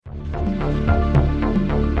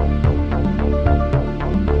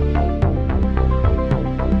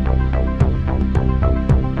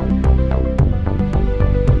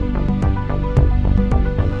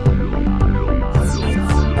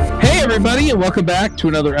Everybody, and welcome back to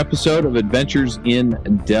another episode of Adventures in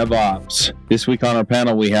DevOps. This week on our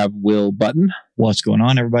panel, we have Will Button. What's going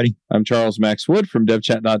on, everybody? I'm Charles Max Wood from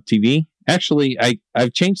DevChat.tv. Actually,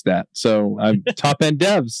 I've changed that. So I'm Top End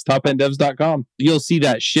Devs, topenddevs.com. You'll see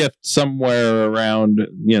that shift somewhere around,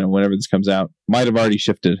 whenever this comes out. Might have already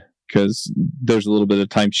shifted because there's a little bit of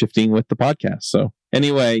time shifting with the podcast. So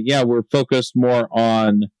anyway, we're focused more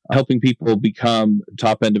on helping people become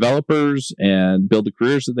top-end developers and build the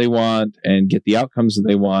careers that they want and get the outcomes that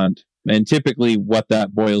they want. And typically what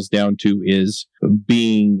that boils down to is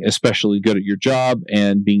being especially good at your job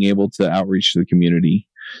and being able to outreach to the community.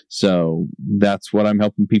 So that's what I'm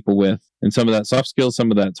helping people with. And some of that soft skills,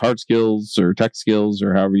 some of that's hard skills or tech skills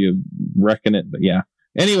or however you reckon it. But yeah.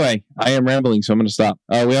 Anyway, I am rambling, so I'm going to stop.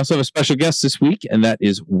 We also have a special guest this week, and that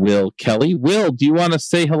is Will Kelly. Will, do you want to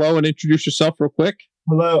say hello and introduce yourself real quick?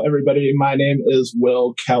 Hello, everybody. My name is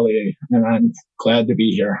Will Kelly, and I'm glad to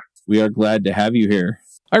be here. We are glad to have you here.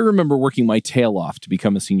 I remember working my tail off to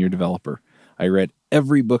become a senior developer. I read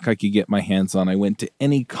every book I could get my hands on. I went to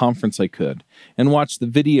any conference I could and watched the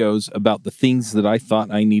videos about the things that I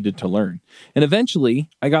thought I needed to learn. And eventually,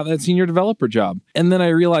 I got that senior developer job. And then I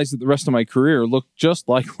realized that the rest of my career looked just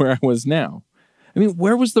like where I was now. I mean,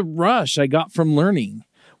 where was the rush I got from learning?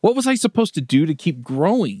 What was I supposed to do to keep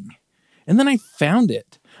growing? And then I found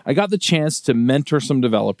it. I got the chance to mentor some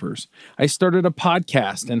developers. I started a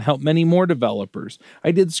podcast and helped many more developers.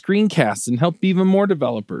 I did screencasts and helped even more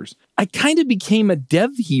developers. I kind of became a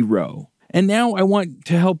dev hero. And now I want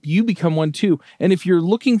to help you become one too. And if you're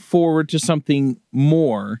looking forward to something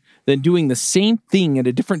more than doing the same thing at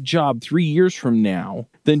a different job 3 years from now,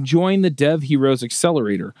 then join the Dev Heroes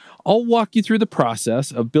Accelerator. I'll walk you through the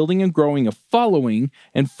process of building and growing a following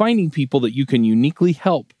and finding people that you can uniquely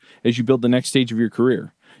help as you build the next stage of your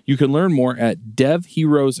career. You can learn more at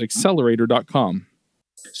devheroesaccelerator.com.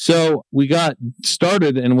 So we got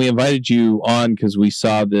started and we invited you on because we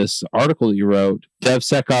saw this article that you wrote,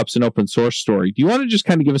 DevSecOps and Open Source Story. Do you want to just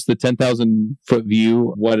kind of give us the 10,000 foot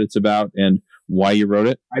view of what it's about and why you wrote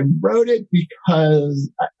it? I wrote it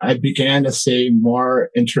because I began to see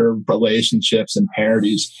more interrelationships and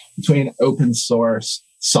parodies between open source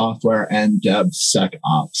software and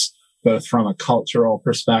DevSecOps, both from a cultural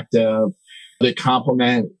perspective. They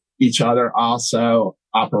complement each other also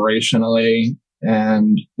operationally.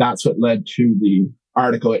 And that's what led to the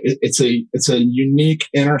article. It's a unique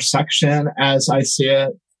intersection as I see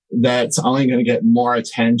it, that's only going to get more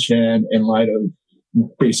attention in light of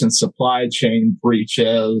recent supply chain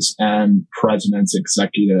breaches and president's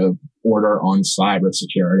executive order on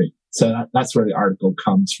cybersecurity. So that's where the article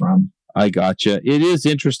comes from. I gotcha. It is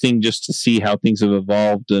interesting just to see how things have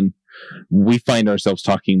evolved, and we find ourselves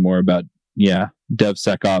talking more about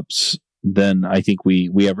DevSecOps than I think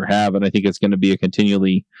we ever have. And I think it's going to be a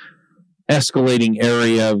continually escalating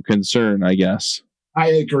area of concern, I guess. I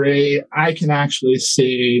agree. I can actually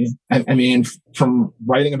see, I mean, from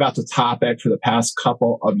writing about the topic for the past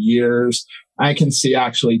couple of years, I can see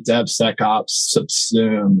actually DevSecOps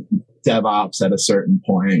subsume DevOps at a certain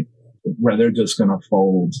point where they're just going to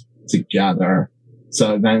fold together.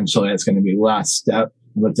 So eventually it's going to be less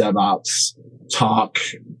with DevOps talk,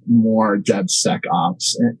 more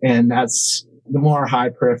DevSecOps. And that's the more high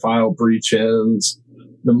profile breaches,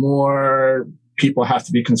 the more people have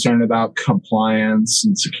to be concerned about compliance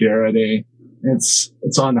and security. It's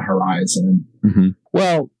on the horizon. Mm-hmm.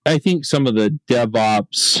 Well, I think some of the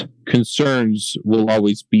DevOps concerns will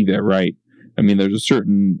always be there, right? I mean, there's a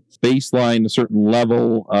certain baseline, a certain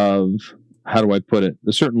level of, how do I put it?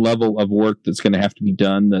 A certain level of work that's going to have to be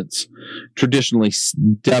done that's traditionally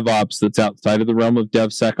DevOps that's outside of the realm of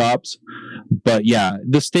DevSecOps. But yeah,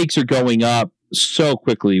 the stakes are going up so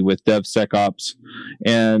quickly with DevSecOps,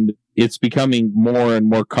 and it's becoming more and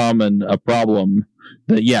more common a problem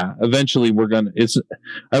that, eventually I don't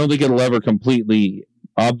think it'll ever completely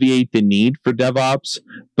obviate the need for DevOps,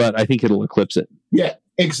 but I think it'll eclipse it. Yeah,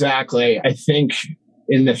 exactly. I think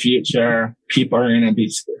in the future, people are going to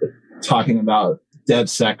be talking about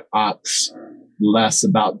DevSecOps, less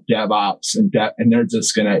about DevOps, and they're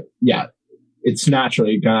just going to, it's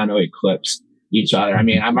naturally going to eclipse each other. I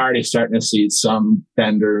mean, I'm already starting to see some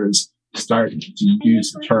vendors start to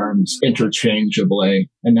use the terms interchangeably,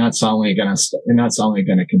 and that's only going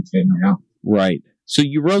to continue. Right. So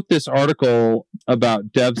you wrote this article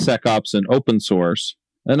about DevSecOps and open source,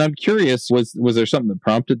 and I'm curious, was there something that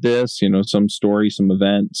prompted this? Some story, some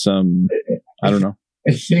event, I don't know.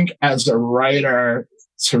 I think as a writer,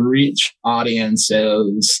 to reach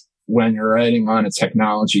audiences when you're writing on a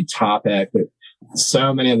technology topic,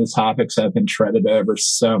 so many of the topics have been treaded over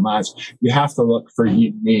so much, you have to look for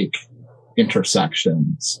unique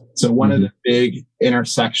intersections. So one of the big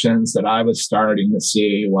intersections that I was starting to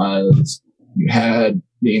see was you had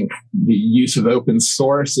the use of open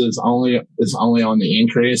source is only on the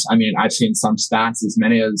increase. I mean, I've seen some stats as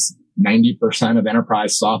many as 90% of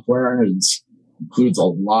enterprise software includes a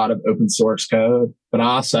lot of open source code, but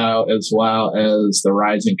also as well as the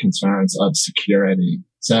rising concerns of security.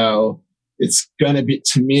 So it's going to be,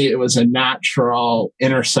 to me, it was a natural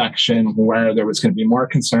intersection where there was going to be more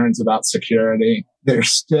concerns about security. There's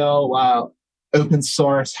still, while open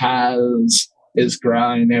source is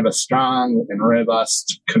growing, they have a strong and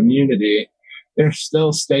robust community, there's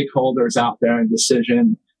still stakeholders out there and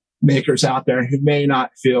decision makers out there who may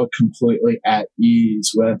not feel completely at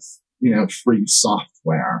ease with, free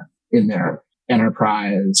software in their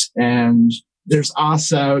enterprise. And there's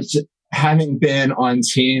also, having been on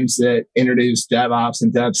teams that introduce DevOps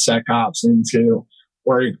and DevSecOps into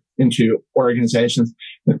organizations,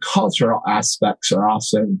 the cultural aspects are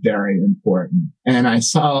also very important. And I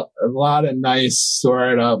saw a lot of nice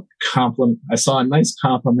I saw a nice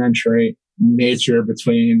complementary nature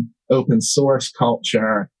between open source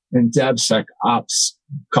culture and DevSecOps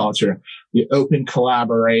culture, the open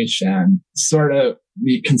collaboration, sort of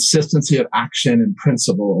the consistency of action and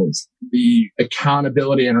principles, the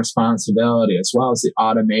accountability and responsibility, as well as the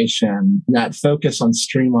automation, that focus on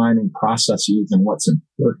streamlining processes and what's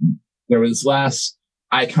important. There was less.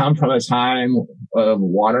 I come from a time of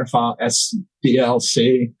waterfall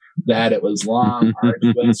SDLC that it was long,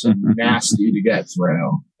 arduous, and nasty to get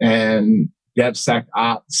through. And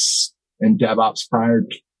DevSecOps and DevOps prior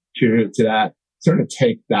to that sort of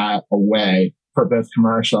take that away for both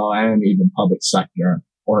commercial and even public sector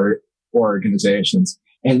or organizations.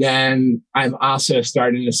 And then I'm also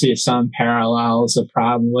starting to see some parallels of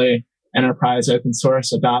probably enterprise open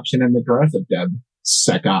source adoption and the growth of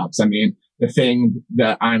DevSecOps. I mean, the thing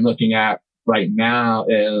that I'm looking at right now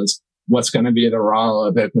is what's going to be the role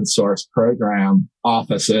of open source program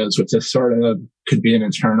offices, which is sort of could be an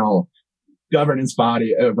internal governance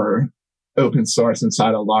body over open source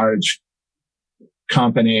inside a large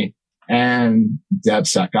company, and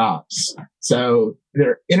DevSecOps. So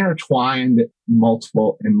they're intertwined in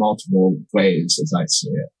multiple ways as I see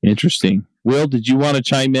it. Interesting. Will, did you want to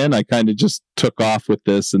chime in? I kind of just took off with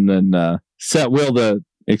this and then set Will to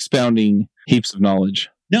expounding heaps of knowledge.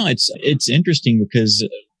 No, it's interesting because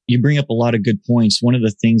you bring up a lot of good points. One of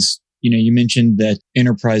the things, you mentioned that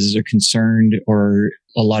enterprises are concerned or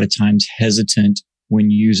a lot of times hesitant when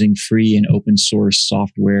using free and open source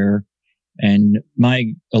software. And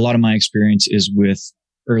a lot of my experience is with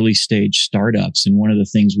early stage startups. And one of the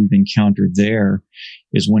things we've encountered there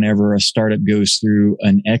is whenever a startup goes through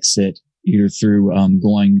an exit, either through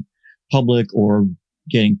going public or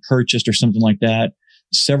getting purchased or something like that,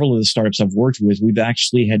 several of the startups I've worked with, we've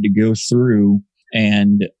actually had to go through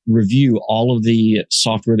and review all of the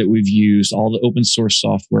software that we've used, all the open source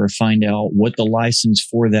software, find out what the license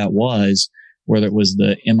for that was, whether it was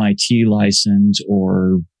the MIT license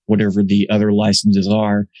or whatever the other licenses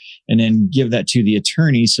are, and then give that to the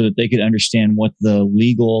attorney so that they could understand what the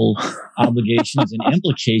legal obligations and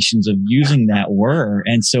implications of using that were.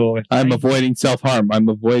 And so I'm avoiding self-harm.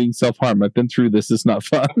 I've been through this. It's not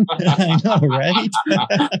fun. I know, right?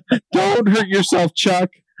 Don't hurt yourself, Chuck.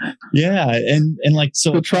 Yeah. And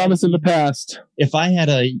so the traumas in the past. If I had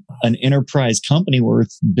an enterprise company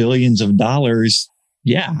worth billions of dollars,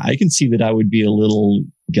 yeah, I can see that I would be a little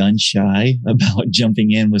gun shy about jumping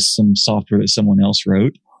in with some software that someone else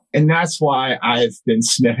wrote. And that's why I've been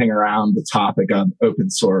sniffing around the topic of open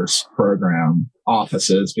source program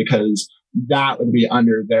offices, because that would be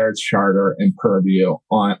under their charter and purview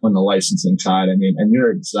on the licensing side. I mean, and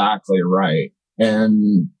you're exactly right.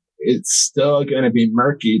 And it's still going to be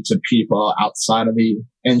murky to people outside of the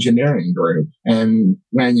engineering group. And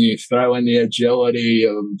when you throw in the agility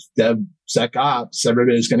of DevSecOps,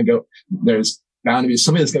 everybody's going to go, there's bound to be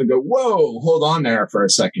somebody that's going to go, whoa, hold on there for a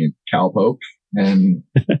second, cowpoke. And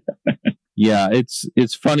yeah,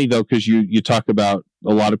 it's funny though, because you talk about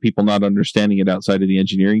a lot of people not understanding it outside of the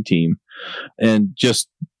engineering team. And just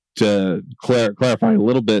to clarify a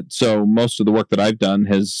little bit, so most of the work that I've done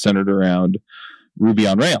has centered around Ruby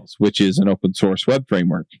on Rails, which is an open source web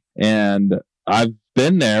framework. And I've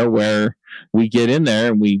been there where we get in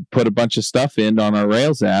there and we put a bunch of stuff in on our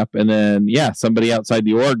Rails app. And then, somebody outside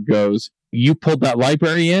the org goes, you pulled that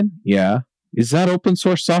library in? Yeah. Is that open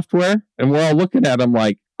source software? And we're all looking at them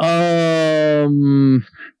like,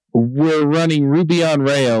 we're running Ruby on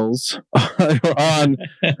Rails on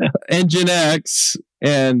Nginx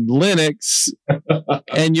and Linux,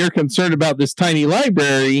 and you're concerned about this tiny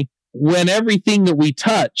library when everything that we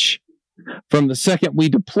touch from the second we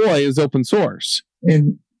deploy is open source.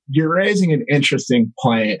 And you're raising an interesting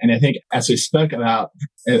point. And I think as we spoke about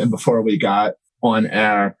before we got on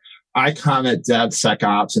air, I come at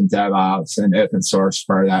DevSecOps and DevOps and open source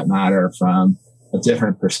for that matter from a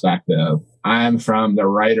different perspective. I'm from the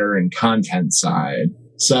writer and content side.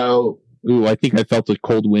 So, I think I felt a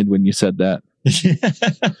cold wind when you said that.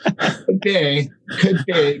 Could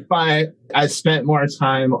be, but I spent more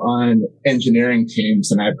time on engineering teams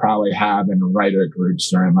than I probably have in writer groups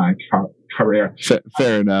during my career.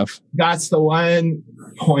 Fair enough. That's the one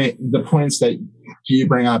point, the points that you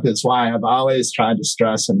bring up is why I've always tried to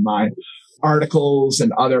stress in my articles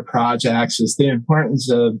and other projects is the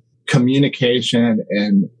importance of communication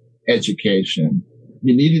and education.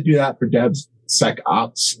 You need to do that for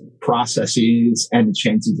DevSecOps processes and the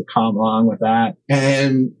changes that come along with that.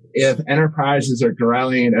 And if enterprises are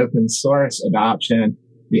growing in open source adoption,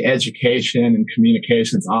 the education and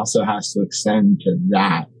communications also has to extend to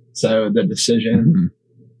that. So the decision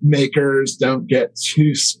makers don't get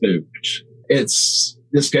too spooked. This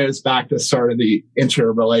goes back to sort of the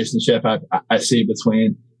interrelationship I see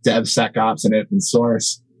between DevSecOps and open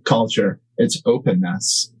source culture. It's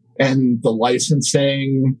openness and the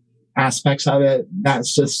licensing aspects of it.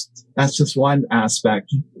 That's just one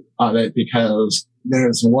aspect of it because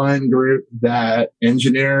there's one group that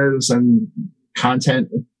engineers and content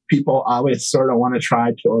people always sort of want to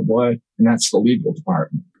try to avoid, and that's the legal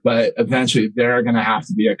department. But eventually they're going to have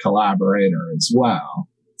to be a collaborator as well.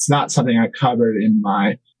 It's not something I covered in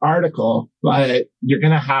my article, but you're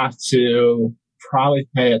going to have to probably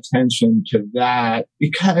pay attention to that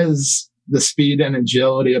because the speed and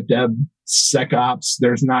agility of DevSecOps,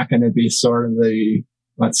 there's not going to be sort of the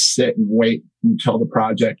let's sit and wait until the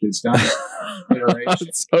project is done. Iteration.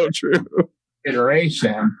 That's so true.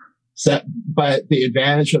 Iteration. So, but the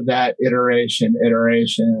advantage of that iteration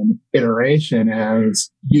is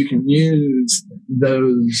you can use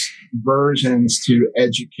those versions to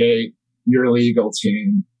educate your legal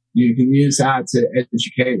team. You can use that to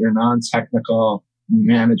educate your non-technical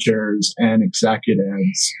managers and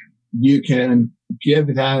executives. You can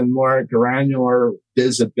give them more granular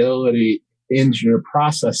visibility into your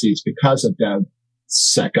processes because of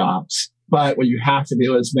DevSecOps. But what you have to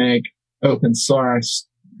do is make open source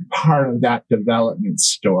part of that development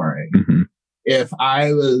story. Mm-hmm. If I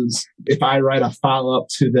write a follow-up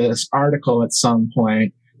to this article at some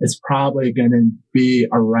point, it's probably going to be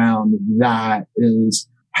around that is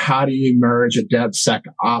how do you merge a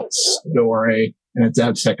DevSecOps story and a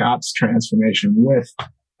DevSecOps transformation with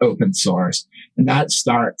open source? And that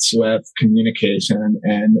starts with communication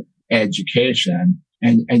and education.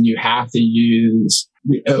 And you have to use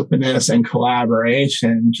the openness and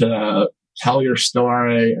collaboration to tell your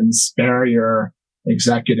story and spare your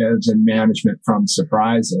executives and management from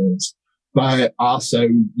surprises, but also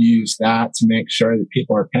use that to make sure that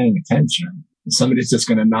people are paying attention. If somebody's just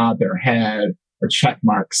going to nod their head or check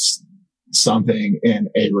marks something in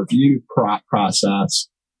a review process,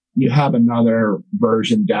 you have another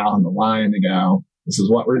version down the line to go, this is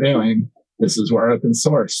what we're doing. This is where open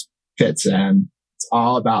source fits in. It's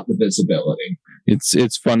all about the visibility.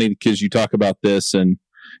 It's funny because you talk about this and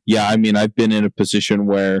yeah, I mean, I've been in a position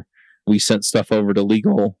where we sent stuff over to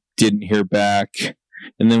legal, didn't hear back.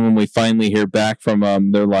 And then when we finally hear back from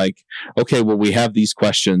them, they're like, okay, well, we have these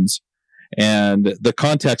questions. And the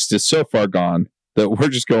context is so far gone that we're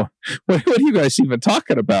just going, what are you guys even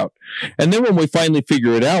talking about? And then when we finally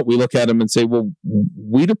figure it out, we look at them and say, well,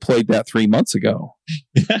 we deployed that 3 months ago.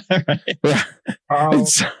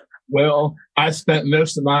 Well, I spent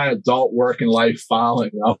most of my adult working life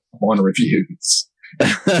following up on reviews.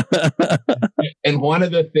 And one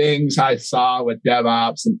of the things I saw with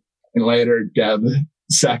DevOps and later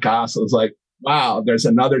DevSecOps was like, wow, there's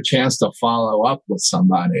another chance to follow up with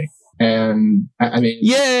somebody. And I mean,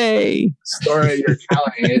 yay! The story you're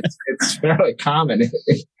telling, it's fairly common in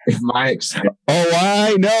my experience.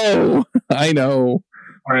 Oh, I know.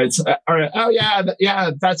 Or it's, oh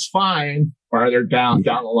yeah, that's fine. Or they're down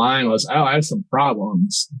the line was, oh, I have some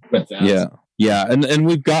problems with that. Yeah, and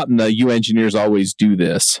we've gotten you engineers always do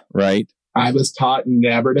this, right? I was taught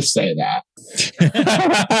never to say that.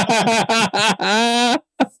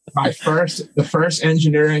 The first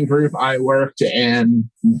engineering group I worked in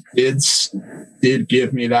did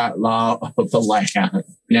give me that law of the land.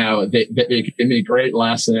 They gave me great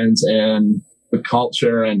lessons in the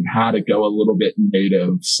culture and how to go a little bit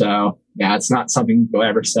native. So Yeah, it's not something you'll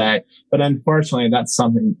ever say, but unfortunately, that's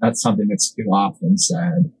something that's too often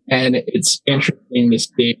said. And it's interesting to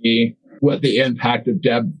see what the impact of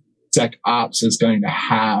DevSecOps is going to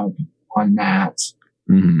have on that,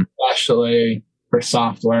 especially for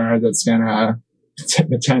software that's going to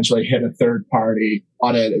potentially hit a third party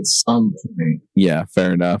audit at some point. Yeah,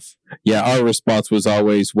 fair enough. Yeah, our response was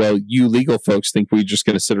always, well, you legal folks think we're just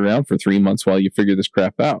going to sit around for 3 months while you figure this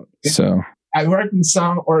crap out. Yeah. So I worked in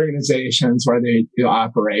some organizations where they do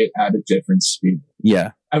operate at a different speed.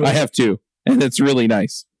 Yeah, I have too. And it's really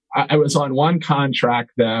nice. I was on one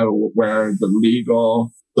contract, though, where the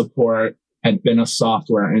legal support had been a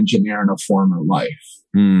software engineer in a former life.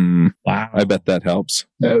 Wow. I bet that helps.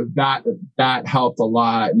 So that helped a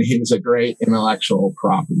lot. And he was a great intellectual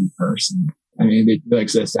property person. I mean, they do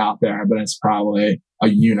exist out there, but it's probably a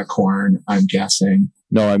unicorn, I'm guessing.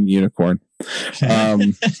 No, I'm unicorn.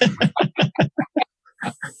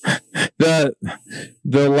 The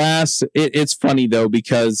last, it's funny though,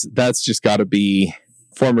 because that's just got to be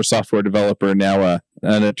former software developer, now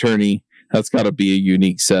an attorney. That's got to be a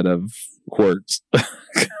unique set of quirks.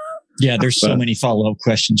 Yeah, there's so many follow-up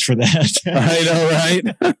questions for that. I know, right?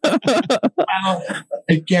 Well,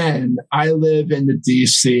 again, I live in the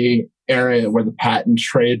DC area where the patent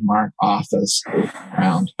trademark office is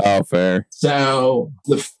around. Oh, fair. So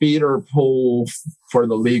the feeder pool for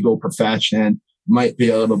the legal profession might be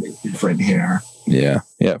a little bit different here. Yeah,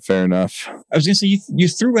 fair enough. I was going to say, you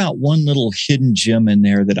threw out one little hidden gem in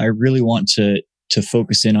there that I really want to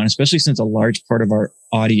focus in on, especially since a large part of our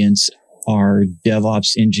audience are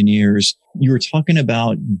DevOps engineers. You were talking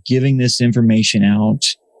about giving this information out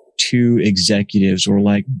to executives, or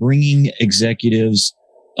like bringing executives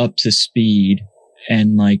up to speed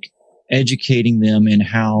and like educating them in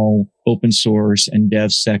how open source and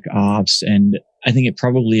DevSecOps, and I think it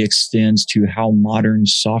probably extends to how modern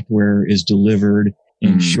software is delivered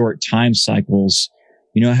in short time cycles.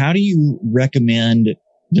 You know, how do you recommend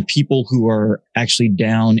the people who are actually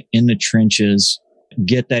down in the trenches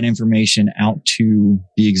get that information out to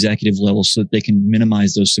the executive level so that they can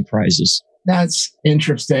minimize those surprises? That's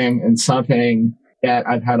interesting, and something that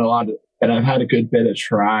I've had a good bit of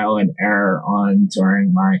trial and error on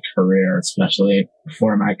during my career, especially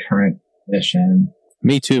for my current position.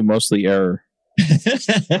 Me too, mostly error.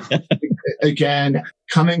 Again,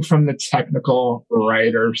 coming from the technical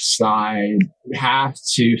writer side, you have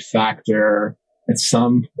to factor at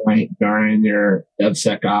some point during your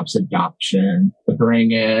DevSecOps adoption to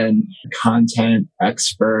bring in a content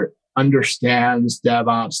expert, understands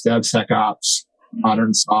DevOps, DevSecOps,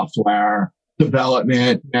 modern software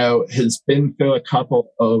development, has been through a couple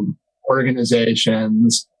of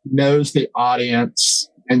organizations, knows the audience,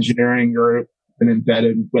 engineering group, and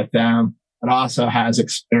embedded with them, but also has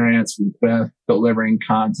experience with delivering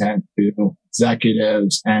content to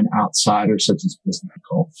executives and outsiders such as business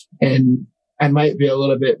people. And I might be a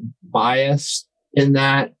little bit biased in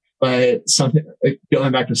that, but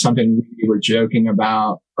going back to something we were joking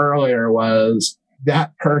about earlier, was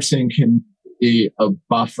that person can be a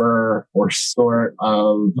buffer or sort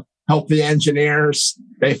of help the engineers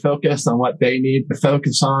stay focused on what they need to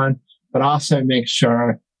focus on, but also make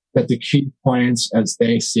sure that the key points as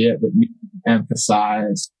they see it that need to be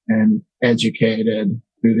emphasized and educated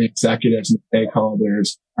through the executives and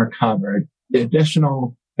stakeholders are covered. The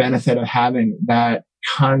additional benefit of having that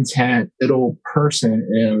content little person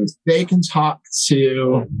is they can talk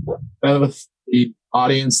to both the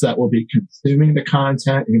audience that will be consuming the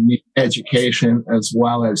content and the education, as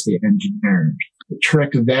well as the engineers. The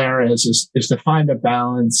trick there is to find a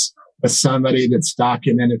balance with somebody that's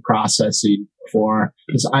documented processes before,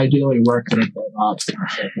 because ideally work in a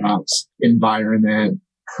DevOps environment.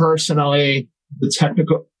 Personally,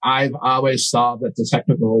 I've always saw that the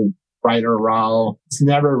technical writer role has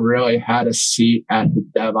never really had a seat at the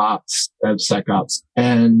DevSecOps.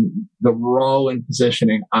 And the role and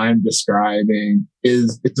positioning I'm describing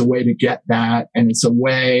it's a way to get that. And it's a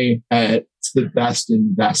way it's the best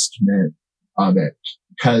investment of it,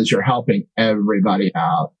 because you're helping everybody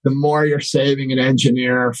out. The more you're saving an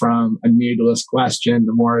engineer from a needless question,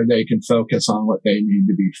 the more they can focus on what they need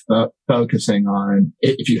to be focusing on.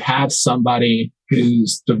 If you have somebody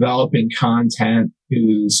who's developing content,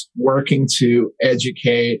 who's working to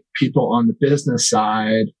educate people on the business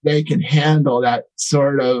side, they can handle that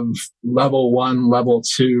sort of level 1, level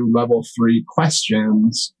 2, level 3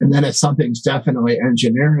 questions. And then if something's definitely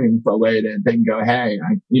engineering related, they can go, hey,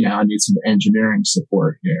 I need some engineering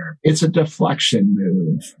support here. It's a deflection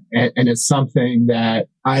move. And it's something that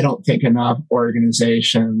I don't think enough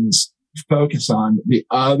organizations focus on. The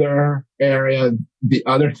other area, the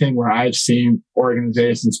other thing where I've seen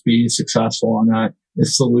organizations be successful on that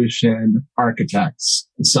is solution architects,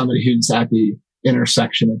 somebody who's at the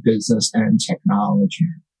intersection of business and technology.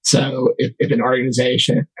 So if an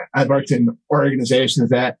organization, I've worked in organizations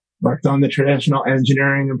that worked on the traditional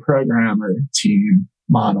engineering and programmer team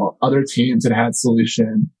model, other teams that had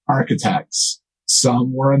solution architects.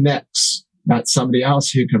 Some were a mix, not somebody else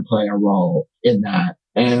who can play a role in that.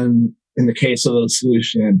 And in the case of the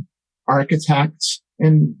solution architect,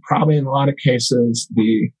 and probably in a lot of cases,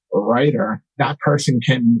 the writer, that person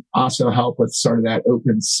can also help with sort of that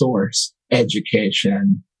open source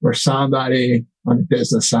education, where somebody on the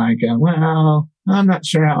business side going, well, I'm not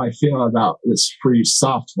sure how I feel about this free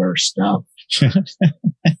software stuff.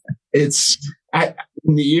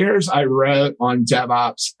 In the years I wrote on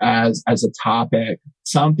DevOps as a topic,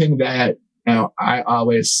 something that I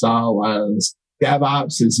always saw was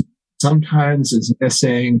DevOps sometimes is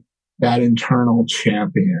missing that internal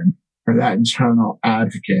champion or that internal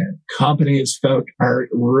advocate. Companies are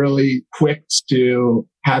really quick to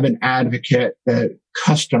have an advocate that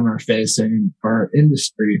customer facing or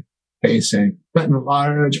industry facing. But in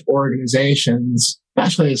large organizations,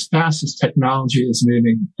 especially as fast as technology is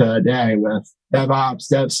moving today with DevOps,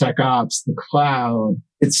 DevSecOps, the cloud,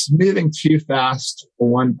 it's moving too fast for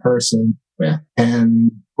one person.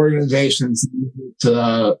 And organizations need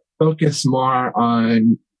to focus more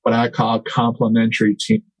on what I call complementary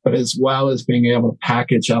teams, but as well as being able to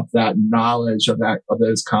package up that knowledge of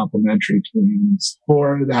those complementary teams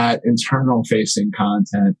for that internal facing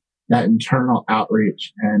content, that internal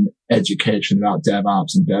outreach and education about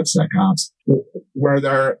DevOps and DevSecOps, where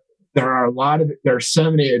there are so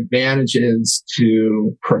many advantages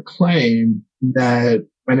to Proclaim that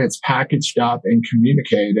when it's packaged up and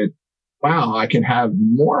communicated, wow, I can have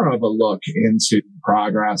more of a look into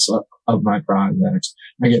progress of my projects.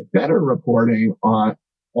 I get better reporting on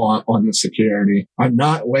the security. I'm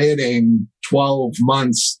not waiting 12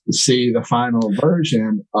 months to see the final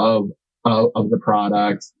version of the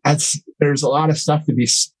product. There's a lot of stuff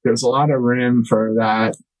there's a lot of room for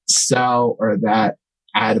that sell or that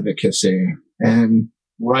advocacy, and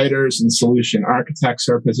writers and solution architects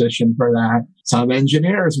are positioned for that. Some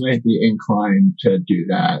engineers may be inclined to do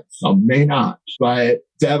that. Some may not. But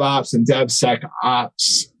DevOps and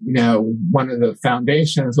DevSecOps, one of the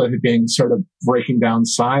foundations with it being sort of breaking down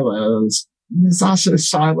silos, there's also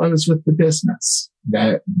silos with the business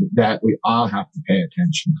that we all have to pay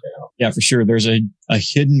attention to. Yeah, for sure. There's a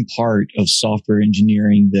hidden part of software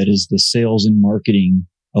engineering that is the sales and marketing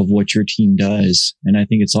of what your team does. And I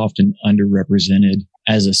think it's often underrepresented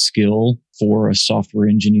as a skill for a software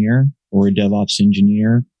engineer or a DevOps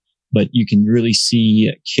engineer. But you can really see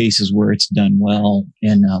cases where it's done well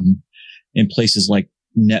in places like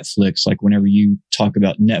Netflix. Like whenever you talk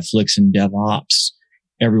about Netflix and DevOps,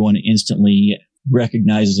 everyone instantly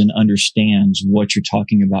recognizes and understands what you're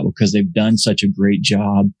talking about because they've done such a great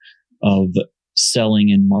job of selling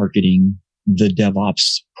and marketing the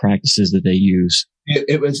DevOps practices that they use.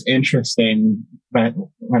 It was interesting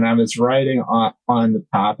when I was writing on the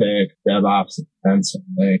topic DevOps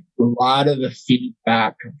extensively. A lot of the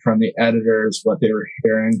feedback from the editors, what they were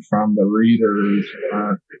hearing from the readers,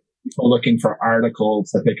 were people looking for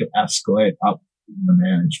articles that they could escalate up to the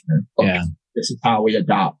management. Yeah. This is how we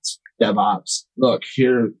adopt DevOps. Look,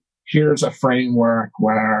 here's a framework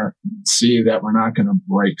where you see that we're not going to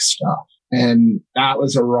break stuff. And that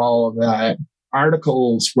was a role that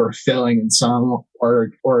articles were filling in some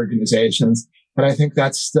organizations, but I think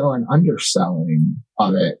that's still an underselling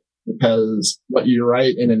of it, because what you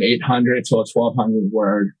write in an 800 to a 1200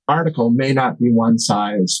 word article may not be one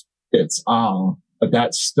size fits all. But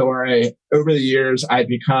that story, over the years, I've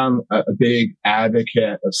become a big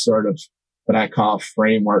advocate of sort of what I call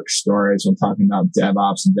framework stories when talking about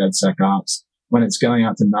DevOps and DevSecOps, when it's going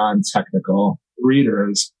out to non-technical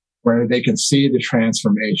readers, where they can see the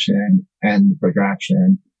transformation and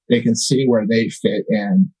progression. They can see where they fit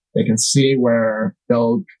in. They can see where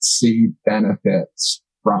they'll see benefits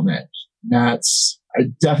from it. I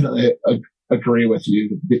definitely agree with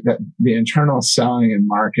you that the internal selling and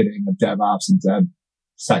marketing of DevOps and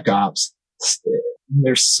DevSecOps,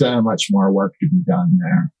 there's so much more work to be done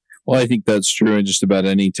there. Well, I think that's true in just about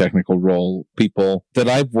any technical role. People that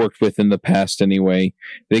I've worked with in the past anyway,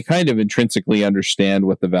 they kind of intrinsically understand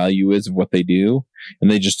what the value is of what they do,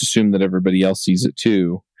 and they just assume that everybody else sees it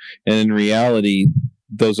too. And in reality,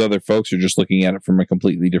 those other folks are just looking at it from a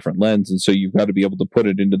completely different lens. And so you've got to be able to put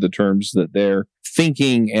it into the terms that they're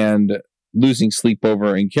thinking and losing sleep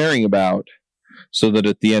over and caring about, so that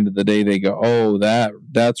at the end of the day, they go, oh,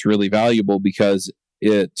 that's really valuable because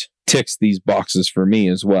it ticks these boxes for me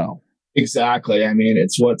as well. Exactly. I mean,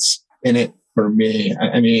 it's what's in it for me.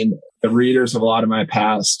 I mean, the readers of a lot of my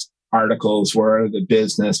past articles were the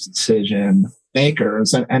business decision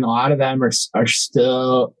makers, and a lot of them are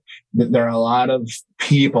still, there are a lot of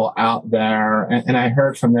people out there. And I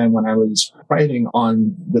heard from them when I was writing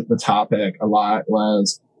on the topic a lot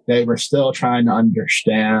was they were still trying to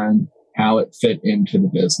understand how it fit into the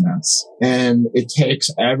business. And it takes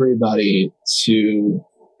everybody to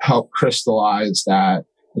help crystallize that.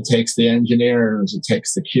 It takes the engineers, it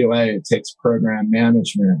takes the QA, it takes program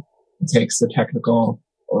management, it takes the technical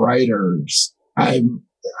writers.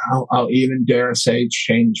 I'll even dare say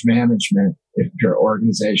change management if your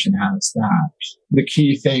organization has that. The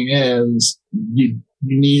key thing is you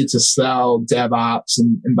need to sell DevOps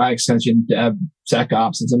and by extension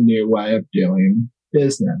DevSecOps is a new way of doing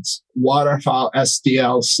business. Waterfall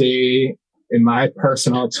SDLC, in my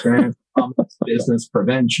personal experience, business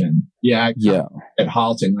prevention. Yeah. At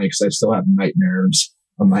halting because I still have nightmares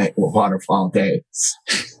on my waterfall days.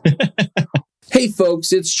 Hey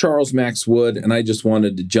folks, it's Charles Max Wood, and I just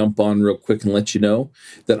wanted to jump on real quick and let you know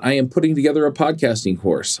that I am putting together a podcasting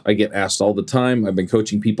course. I get asked all the time. I've been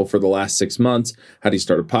coaching people for the last 6 months. How do you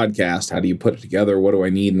start a podcast? How do you put it together? What do I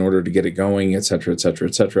need in order to get it going, et cetera, et cetera,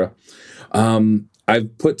 et cetera.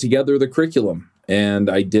 I've put together the curriculum. And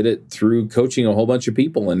I did it through coaching a whole bunch of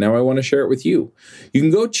people, and now I want to share it with you. You can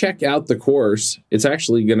go check out the course. It's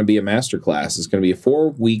actually going to be a masterclass. It's going to be a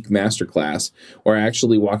 4-week masterclass where I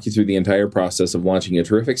actually walk you through the entire process of launching a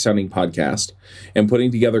terrific sounding podcast and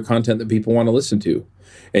putting together content that people want to listen to.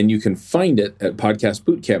 And you can find it at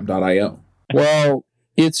podcastbootcamp.io. Well,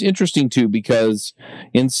 it's interesting, too, because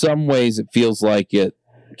in some ways it feels like it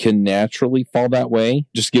can naturally fall that way.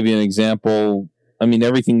 Just to give you an example, I mean,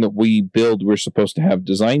 everything that we build, we're supposed to have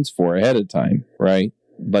designs for ahead of time, right?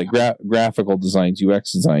 Like graphical designs,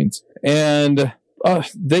 UX designs. And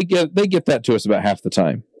they get that to us about half the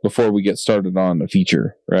time before we get started on a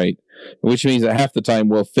feature, right? Which means that half the time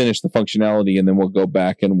we'll finish the functionality and then we'll go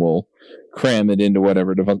back and we'll cram it into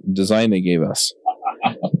whatever design they gave us.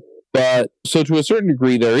 But so to a certain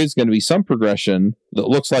degree, there is going to be some progression that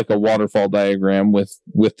looks like a waterfall diagram with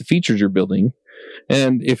the features you're building.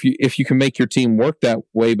 And if you can make your team work that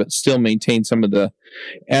way, but still maintain some of the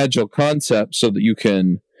agile concepts so that you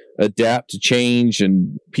can adapt to change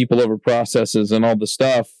and people over processes and all the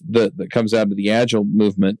stuff that comes out of the agile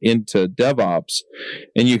movement into DevOps,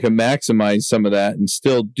 and you can maximize some of that and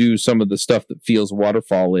still do some of the stuff that feels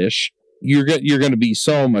waterfall-ish, you're going to be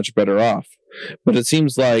so much better off. But it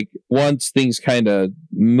seems like once things kind of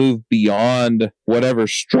move beyond whatever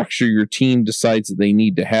structure your team decides that they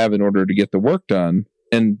need to have in order to get the work done,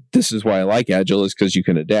 and this is why I like Agile, is because you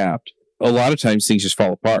can adapt. A lot of times things just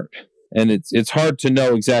fall apart. And it's hard to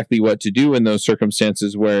know exactly what to do in those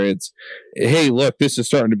circumstances where it's, hey, look, this is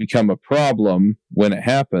starting to become a problem when it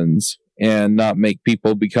happens, and not make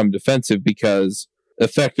people become defensive because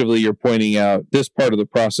effectively you're pointing out this part of the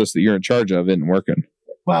process that you're in charge of isn't working.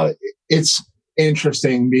 Well, it's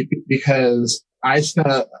interesting because I spent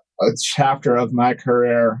a chapter of my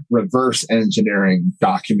career reverse engineering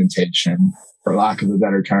documentation, for lack of a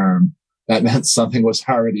better term. That meant something was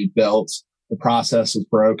already built, the process was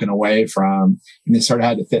broken away from, and they sort of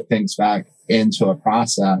had to fit things back into a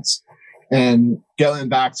process. And going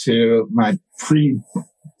back to my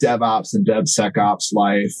pre-DevOps and DevSecOps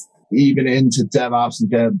life, even into DevOps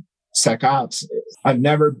and DevSecOps,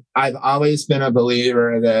 I've always been a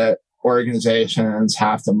believer that organizations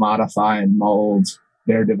have to modify and mold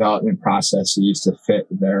their development processes to fit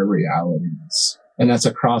their realities. And that's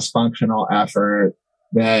a cross-functional effort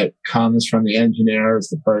that comes from the engineers,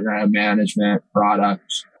 the program management,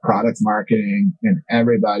 product marketing, and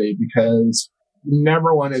everybody, because you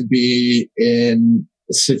never want to be in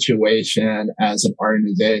a situation as an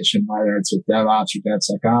organization, whether it's with DevOps or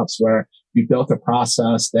DevSecOps, where you built a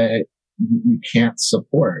process that you can't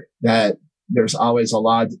support, that there's always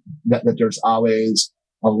that there's always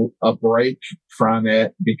a break from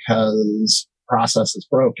it because process is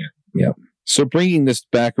broken. Yeah. So bringing this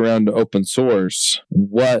back around to open source,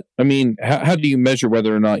 how do you measure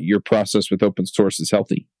whether or not your process with open source is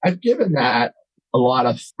healthy? I've given that a lot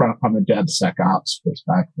of from a DevSecOps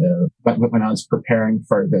perspective, but when I was preparing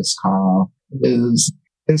for this call, there's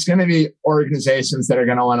going to be organizations that are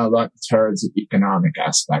going to want to look towards the economic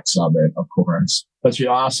aspects of it, of course. But you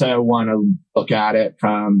also want to look at it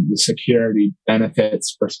from the security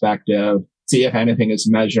benefits perspective, see if anything is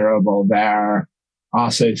measurable there.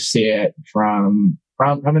 Also see it from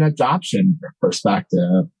an adoption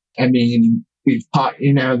perspective. I mean, we've taught,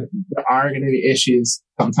 there are going to be issues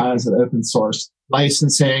sometimes with open source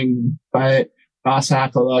licensing, but You also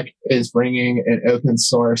have to look, is bringing an open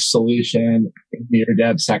source solution into your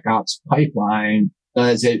DevSecOps pipeline?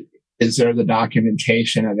 Is there the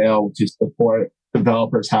documentation available to support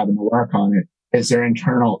developers having to work on it? Is there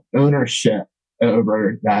internal ownership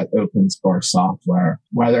over that open source software?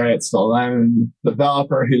 Whether it's the lone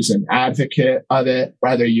developer who's an advocate of it,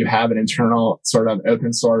 whether you have an internal sort of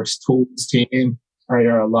open source tools team, or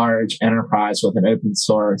you're a large enterprise with an open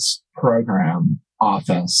source program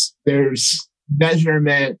office.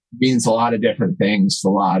 Measurement means a lot of different things to a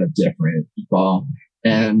lot of different people.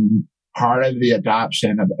 And part of the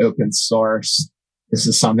adoption of open source, this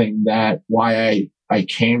is something that why I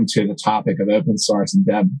came to the topic of open source and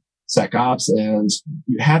DevSecOps, is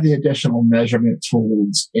you have the additional measurement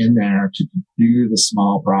tools in there to do the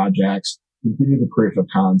small projects, to do the proof of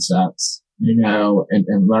concepts,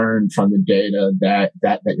 and learn from the data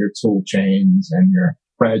that your tool chains and your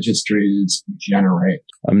registries generate.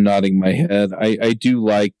 I'm nodding my head. I do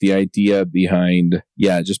like the idea behind,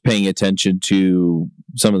 just paying attention to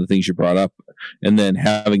some of the things you brought up and then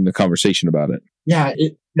having the conversation about it. Yeah,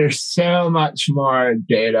 there's so much more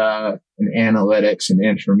data and analytics and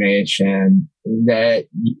information that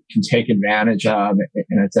you can take advantage of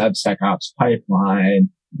in a DevSecOps pipeline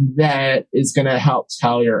that is going to help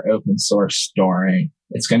tell your open source story.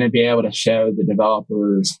 It's going to be able to show the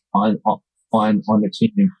developers on the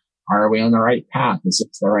team, are we on the right path? Is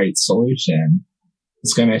this the right solution?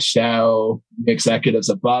 It's going to show the executives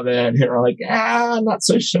above it who are like, I'm not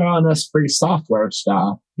so sure on this free software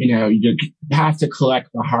stuff. You have to collect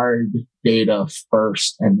the hard data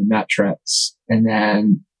first and the metrics, and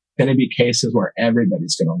then going to be cases where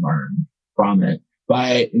everybody's going to learn from it.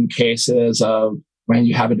 But in cases of when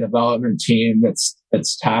you have a development team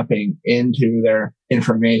that's tapping into their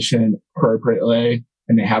information appropriately,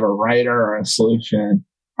 and they have a writer or a solution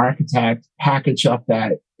architect package up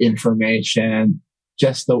that information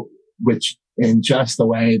in just the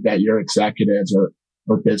way that your executives or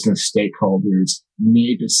business stakeholders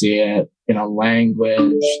need to see it in a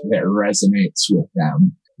language that resonates with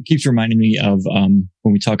them. It keeps reminding me of when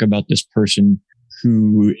we talk about this person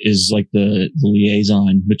who is like the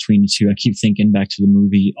liaison between the two. I keep thinking back to the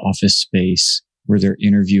movie Office Space, where they're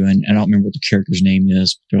interviewing, and I don't remember what the character's name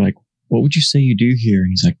is, but they're like, what would you say you do here? And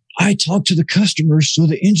he's like, I talk to the customers so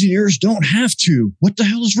the engineers don't have to. What the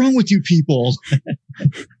hell is wrong with you people?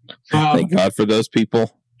 Thank God for those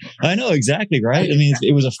people. I know, exactly, right? I mean,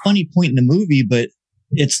 it was a funny point in the movie, but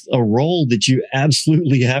it's a role that you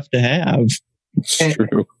absolutely have to have. It's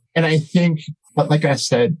true. And I think, like I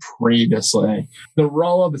said previously, the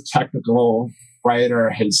role of the technical writer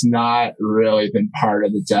has not really been part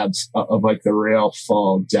of the real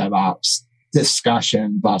full DevOps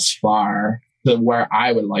discussion thus far, to where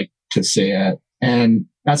I would like to see it. And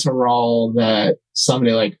that's a role that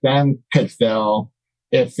somebody like them could fill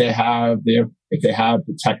if they have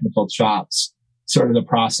the technical chops, sort of the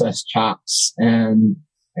process chops, and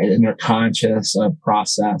they're conscious of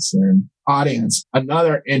process and audience.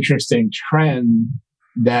 Another interesting trend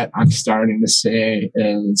that I'm starting to see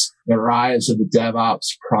is the rise of the DevOps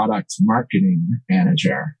product marketing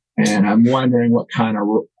manager. And I'm wondering what kind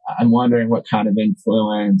of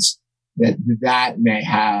influence that may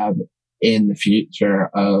have in the future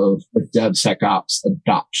of the DevSecOps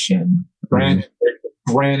adoption.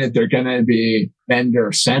 Granted, they're going to be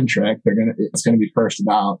vendor centric. It's going to be first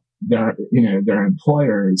about their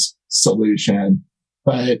employer's solution,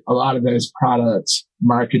 but a lot of those products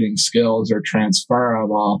marketing skills are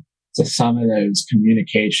transferable to some of those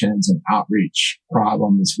communications and outreach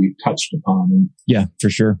problems we've touched upon. Yeah, for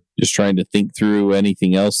sure. Just trying to think through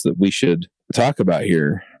anything else that we should talk about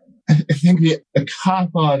here. I think a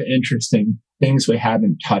couple of interesting things we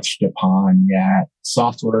haven't touched upon yet.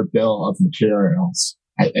 Software bill of materials.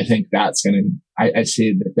 I think I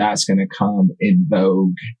see that's going to come in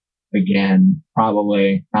vogue again.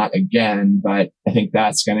 Probably not again, but I think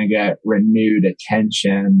that's going to get renewed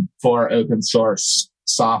attention for open source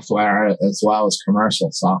software as well as commercial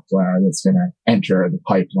software that's going to enter the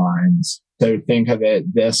pipelines. So think of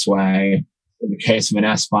it this way. In the case of an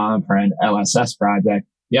SBOM for an OSS project,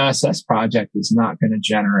 the OSS project is not going to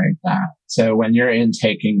generate that. So when you're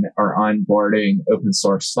intaking or onboarding open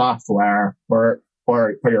source software for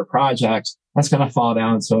your project, that's going to fall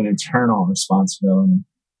down to an internal responsibility.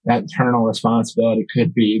 That internal responsibility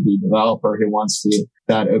could be the developer who wants to do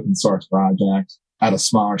that open source project at a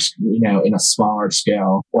smaller, in a smaller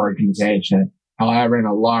scale organization. However, in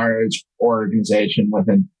a large organization with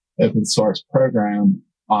an open source program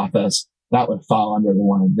office, that would fall under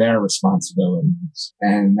one of their responsibilities.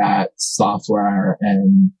 And that software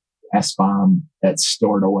and SBOM that's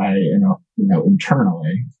stored away,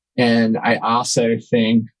 internally And I also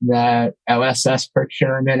think that OSS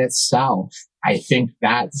procurement itself, I think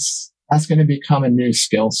that's going to become a new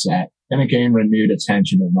skill set, going to gain renewed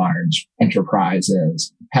attention in large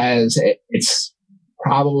enterprises, because it's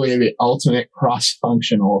probably the ultimate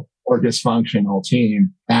cross-functional or dysfunctional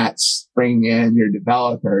team that's bringing in your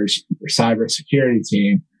developers, your cybersecurity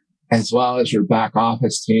team, as well as your back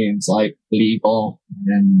office teams like legal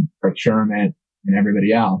and procurement and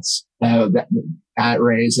everybody else. So that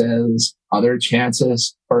raises other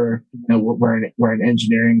chances for, we're an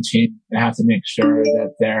engineering team. They have to make sure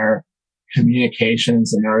that their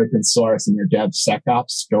communications and their open source and their DevSecOps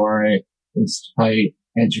story is quite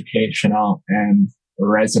educational and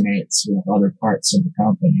resonates with other parts of the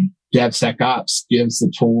company. DevSecOps gives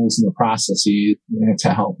the tools and the processes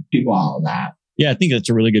to help do all of that. Yeah, I think that's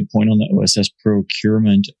a really good point on the OSS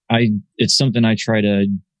procurement. It's something I try to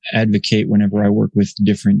advocate whenever I work with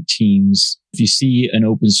different teams. If you see an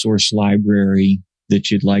open source library that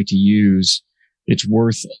you'd like to use, it's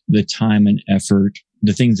worth the time and effort.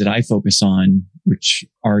 The things that I focus on, which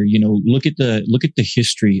are, look at the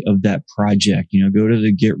history of that project, go to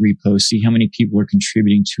the Git repo, see how many people are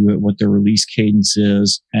contributing to it, what their release cadence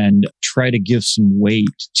is, and try to give some weight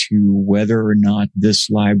to whether or not this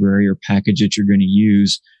library or package that you're going to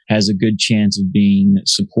use has a good chance of being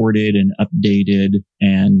supported and updated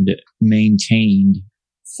and maintained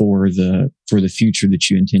for the future that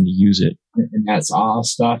you intend to use it. And that's all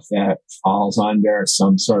stuff that falls under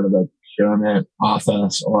some sort of a procurement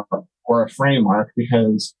office or a framework,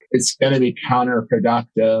 because it's going to be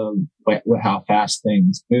counterproductive with how fast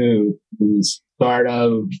things move. These sort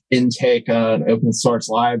of intake an open source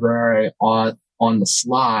library on the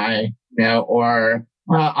sly, or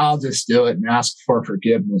I'll just do it and ask for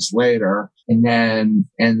forgiveness later, and then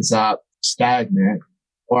ends up stagnant.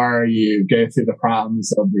 Or you go through the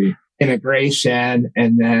problems of the integration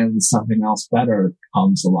and then something else better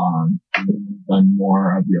comes along. You've done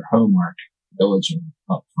more of your homework diligent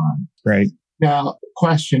up front. Right. Now, the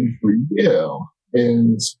question for you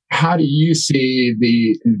is, how do you see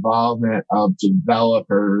the involvement of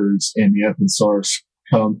developers in the open source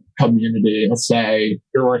community? Let's say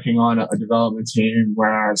you're working on a development team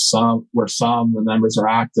where some of the members are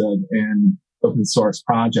active in open source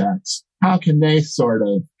projects. How can they sort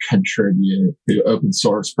of contribute to open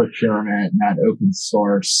source procurement and that open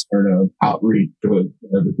source sort of outreach to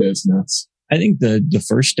the business? I think the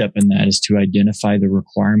first step in that is to identify the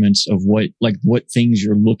requirements of what things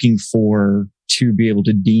you're looking for to be able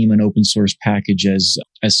to deem an open source package as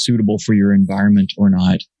suitable for your environment or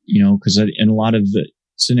not. Because in a lot of the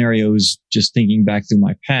scenarios, just thinking back through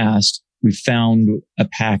my past, we found a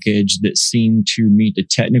package that seemed to meet the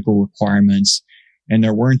technical requirements, and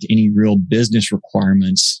there weren't any real business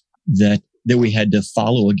requirements that we had to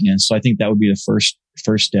follow against. So I think that would be the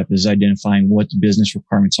first step, is identifying what the business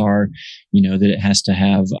requirements are, that it has to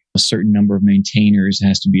have a certain number of maintainers, it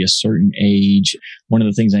has to be a certain age. One of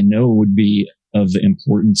the things I know would be of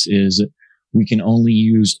importance is we can only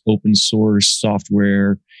use open source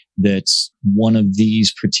software that's one of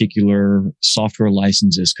these particular software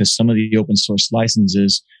licenses, because some of the open source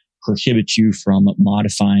licenses prohibit you from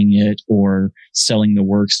modifying it or selling the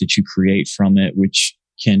works that you create from it, which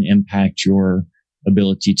can impact your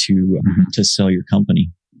ability to sell your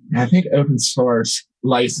company. I think open source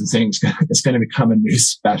licensing is going to become a new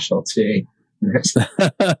specialty.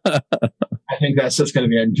 I think that's just going to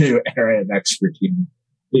be a new area of expertise,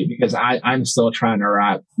 because I'm still trying to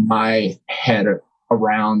wrap my head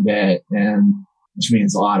around it, and which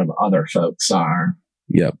means a lot of other folks are.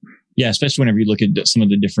 Yep. Yeah, especially whenever you look at some of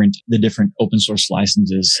the different open source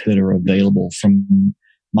licenses that are available. From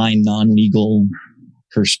my non-legal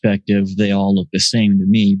perspective, they all look the same to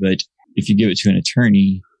me. But if you give it to an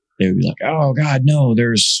attorney, they would be like, "Oh God, no!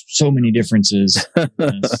 There's so many differences."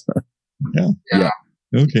 Yes. Yeah.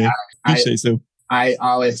 Okay. You say so. I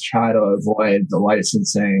always try to avoid the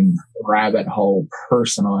licensing rabbit hole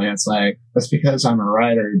personally. It's like, just because I'm a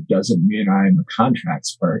writer doesn't mean I'm a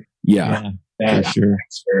contracts expert. Yeah. For sure.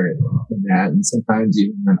 Expert in that. And sometimes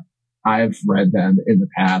even when I've read them in the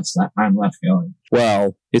past, I'm left going.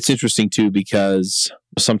 Well, it's interesting too, because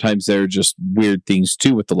sometimes there are just weird things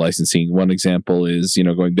too with the licensing. One example is,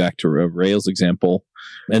 going back to a Rails example,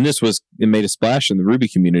 and it made a splash in the Ruby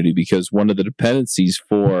community, because one of the dependencies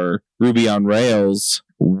for Ruby on Rails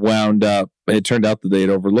it turned out that they had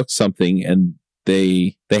overlooked something, and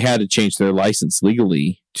they had to change their license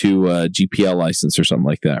legally to a GPL license or something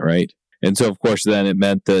like that, right? And so, of course, then it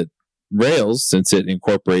meant that Rails, since it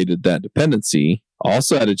incorporated that dependency,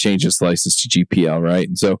 also had to change its license to GPL, right?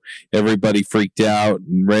 And so everybody freaked out,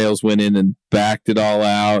 and Rails went in and backed it all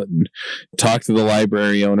out and talked to the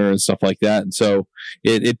library owner and stuff like that. And so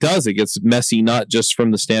it gets messy, not just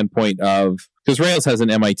from the standpoint of, because Rails has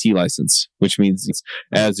an MIT license, which means it's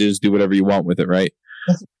as is, do whatever you want with it, right?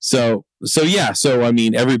 So I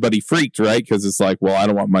mean, everybody freaked, right? Because it's like, well, I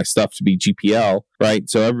don't want my stuff to be GPL, right?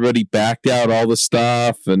 So everybody backed out all the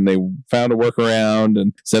stuff, and they found a workaround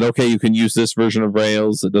and said, okay, you can use this version of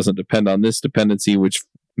Rails that doesn't depend on this dependency, which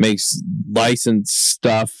makes license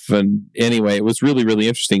stuff. And anyway, it was really, really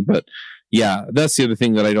interesting. But yeah, that's the other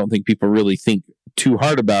thing that I don't think people really think too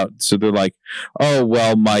hard about. So they're like, oh,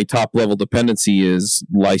 well, my top level dependency is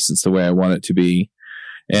licensed the way I want it to be.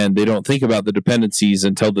 And they don't think about the dependencies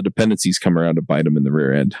until the dependencies come around to bite them in the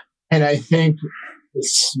rear end. And I think the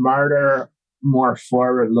smarter, more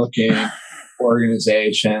forward-looking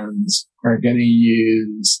organizations are going to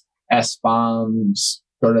use SBOMs,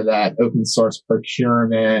 sort of that open source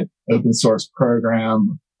procurement, open source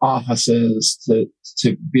program offices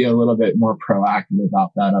to be a little bit more proactive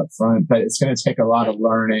about that up front. But it's going to take a lot of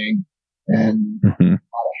learning and a lot of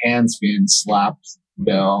hands being slapped.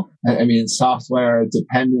 Bill. I mean, software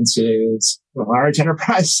dependencies, large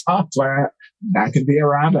enterprise software, that could be a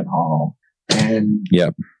rabbit hole. And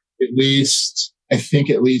I think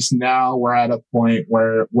at least now we're at a point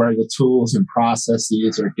where the tools and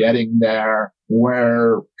processes are getting there,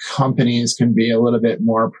 where companies can be a little bit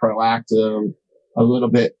more proactive, a little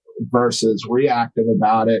bit versus reactive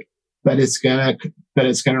about it. But it's gonna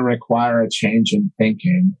require a change in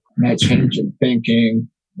thinking. And that change in thinking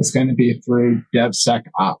is going to be through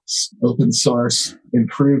DevSecOps, open source,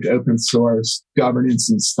 improved open source governance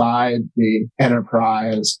inside the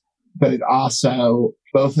enterprise. But it also,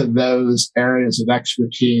 both of those areas of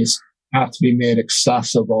expertise have to be made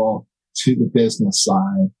accessible to the business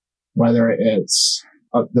side, whether it's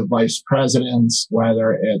the vice presidents,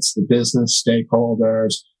 whether it's the business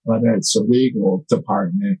stakeholders, whether it's the legal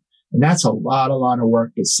department. And that's a lot of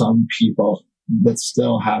work that some people that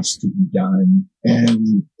still has to be done.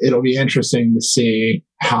 And it'll be interesting to see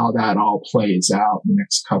how that all plays out in the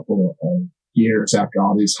next couple of years after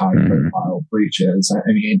all these high profile breaches.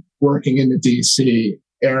 I mean, working in the DC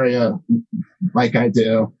area like I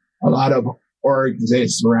do, a lot of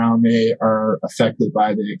organizations around me are affected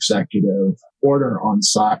by the executive order on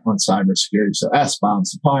cybersecurity. So SBOM,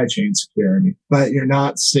 supply chain security, but you're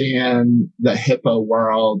not seeing the HIPAA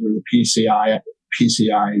world or the PCI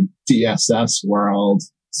DSS world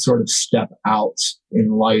sort of step out in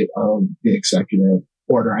light of the executive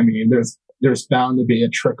order. I mean, there's bound to be a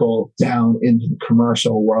trickle down into the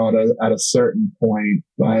commercial world at a certain point,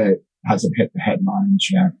 but hasn't hit the headlines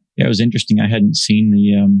yet. Yeah, it was interesting. I hadn't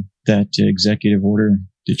seen that executive order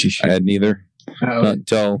that you shared. I hadn't either. Not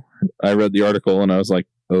until I read the article and I was like,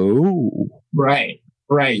 oh. Right.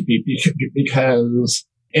 Because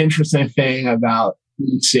interesting thing about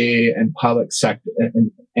DC and public sector and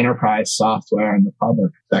enterprise software in the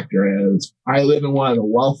public sector is I live in one of the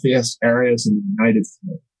wealthiest areas in the United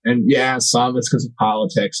States. And yeah, some of it's because of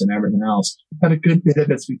politics and everything else, but a good bit of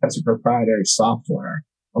it's because of proprietary software.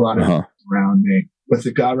 A lot of it around me. With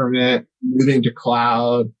the government moving to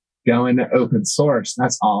cloud, going to open source,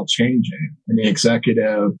 that's all changing. And the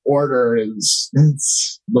executive order it's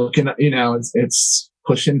looking, it's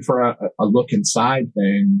pushing for a look inside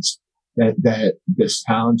things that this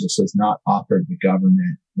town just has not offered the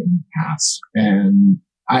government in the past. And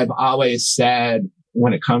I've always said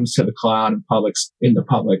when it comes to the cloud and in the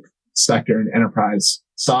public sector and enterprise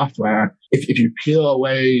software, if you peel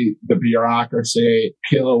away the bureaucracy,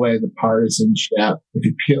 peel away the partisanship, if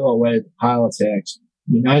you peel away the politics,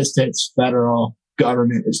 the United States federal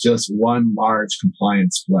government is just one large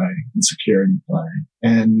compliance play and security play.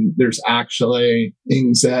 And there's actually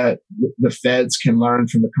things that the feds can learn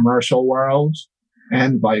from the commercial world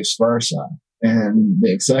and vice versa. And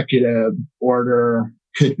the executive order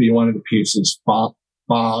could be one of the pieces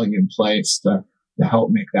falling in place to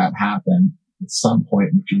help make that happen at some point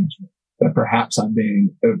in the future. But perhaps I'm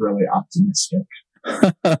being overly optimistic.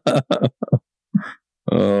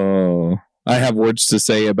 Oh, I have words to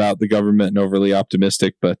say about the government and overly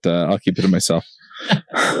optimistic, but I'll keep it to myself.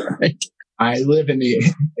 I live in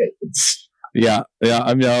I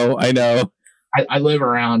know. I live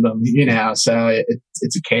around them, so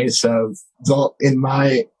it's a case of, in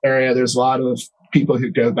my area, there's a lot of people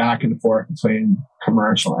who go back and forth between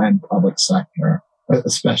commercial and public sector,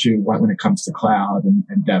 especially when it comes to cloud and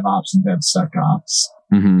DevOps and DevSecOps.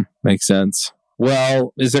 Mm-hmm. Makes sense.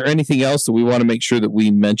 Well, is there anything else that we want to make sure that we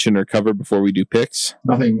mention or cover before we do picks?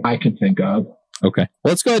 Nothing I can think of. Okay.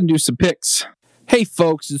 Well, let's go ahead and do some picks. Hey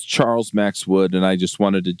folks, it's Charles Max Wood, and I just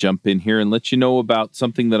wanted to jump in here and let you know about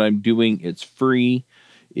something that I'm doing. It's free.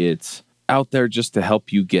 It's out there just to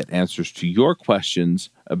help you get answers to your questions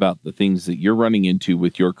about the things that you're running into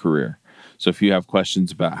with your career. So if you have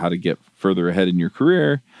questions about how to get further ahead in your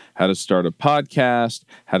career, how to start a podcast,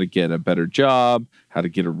 how to get a better job, how to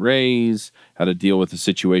get a raise, how to deal with a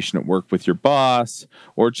situation at work with your boss,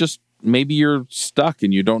 or just maybe you're stuck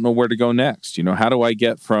and you don't know where to go next. You know, how do I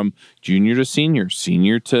get from junior to senior,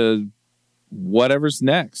 senior to whatever's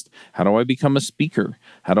next? How do I become a speaker?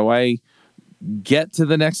 How do I get to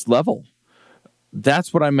the next level?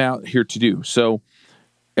 That's what I'm out here to do. So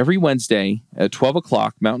every Wednesday at 12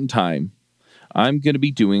 o'clock Mountain Time, I'm going to be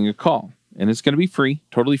doing a call, and it's going to be free,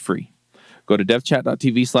 totally free. Go to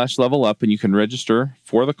devchat.tv/level up and you can register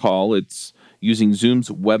for the call. It's using Zoom's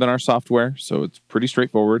webinar software, so it's pretty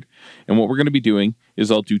straightforward. And what we're going to be doing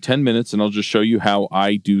is I'll do 10 minutes and I'll just show you how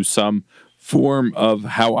I do some form of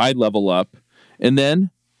how I level up. And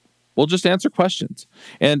then we'll just answer questions.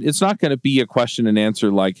 And it's not going to be a question and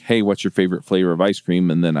answer like, hey, what's your favorite flavor of ice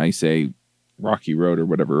cream? And then I say Rocky Road or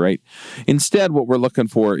whatever, right? Instead, what we're looking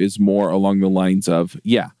for is more along the lines of,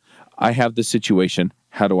 yeah, I have this situation.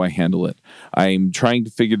 How do I handle it? I'm trying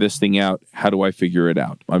to figure this thing out. How do I figure it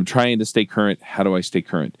out? I'm trying to stay current. How do I stay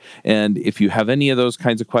current? And if you have any of those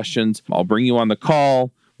kinds of questions, I'll bring you on the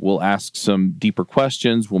call. We'll ask some deeper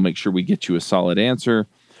questions. We'll make sure we get you a solid answer.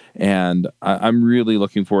 And I'm really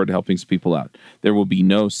looking forward to helping some people out. There will be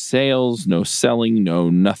no sales, no selling, no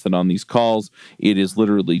nothing on these calls. It is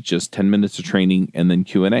literally just 10 minutes of training and then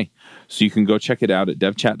Q&A. So you can go check it out at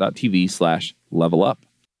devchat.tv/level up.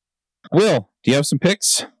 Will, do you have some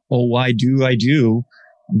picks? Oh, I do.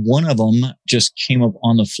 One of them just came up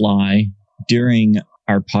on the fly during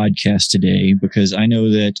our podcast today because I know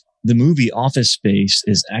that the movie Office Space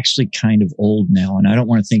is actually kind of old now, and I don't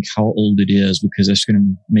want to think how old it is because that's going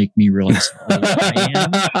to make me realize how old I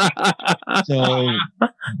am. So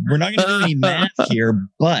we're not going to do any math here,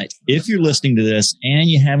 but if you're listening to this and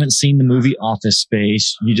you haven't seen the movie Office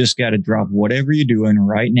Space, you just got to drop whatever you're doing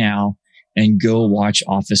right now and go watch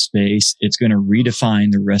Office Space. It's going to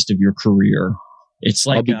redefine the rest of your career. It's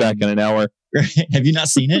like I'll be back in an hour. Have you not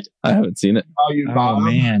seen it? I haven't seen it. Call you Bob. Oh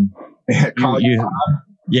man. Call you Bob.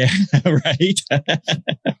 Yeah, right.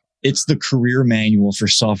 It's the career manual for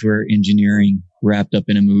software engineering wrapped up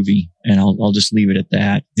in a movie, and I'll just leave it at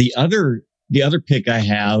that. The other pick I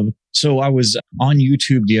have. So I was on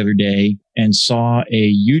YouTube the other day and saw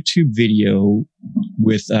a YouTube video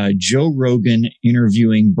with Joe Rogan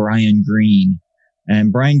interviewing Brian Greene,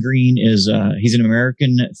 and Brian Greene is he's an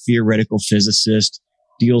American theoretical physicist.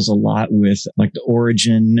 Deals a lot with like the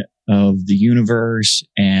origin of the universe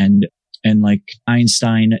and like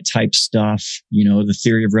Einstein type stuff, you know, the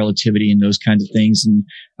theory of relativity and those kinds of things. And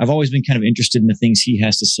I've always been kind of interested in the things he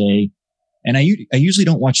has to say. And I usually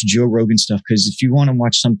don't watch Joe Rogan stuff because if you want to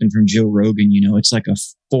watch something from Joe Rogan, you know, it's like a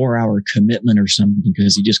 4-hour commitment or something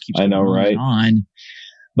because he just keeps on.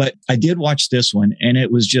 But I did watch this one, and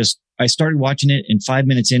it was just, I started watching it, and 5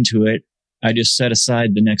 minutes into it, I just set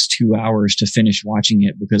aside the next 2 hours to finish watching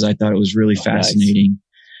it because I thought it was really fascinating. Nice.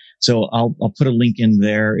 So I'll put a link in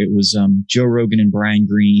there. It was Joe Rogan and Brian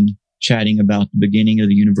Greene chatting about the beginning of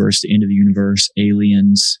the universe, the end of the universe,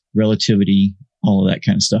 aliens, relativity, all of that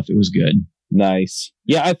kind of stuff. It was good. Nice.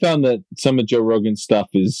 Yeah, I found that some of Joe Rogan's stuff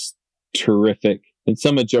is terrific. And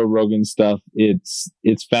some of Joe Rogan's stuff, it's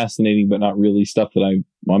fascinating, but not really stuff that I'm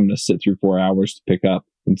going to sit through 4 hours to pick up.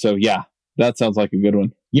 And so, yeah, that sounds like a good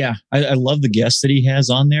one. Yeah, I love the guests that he has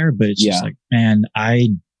on there, but it's just like, man,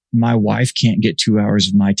 my wife can't get 2 hours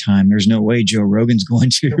of my time. There's no way Joe Rogan's going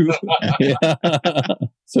to. Yeah.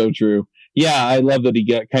 So true. Yeah, I love that he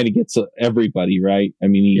kind of gets everybody, right? I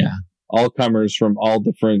mean, all comers from all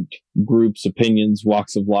different groups, opinions,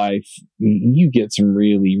 walks of life. You get some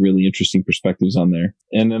really, really interesting perspectives on there.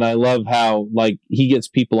 And then I love how, like, he gets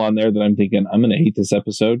people on there that I'm thinking, I'm going to hate this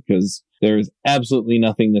episode because there's absolutely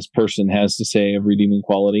nothing this person has to say of redeeming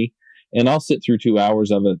quality. And I'll sit through 2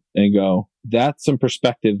 hours of it and go, that's some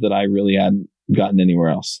perspective that I really hadn't gotten anywhere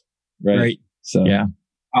else. Right. So, yeah,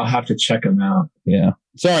 I'll have to check them out. Yeah.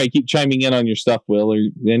 Sorry, I keep chiming in on your stuff, Will. Or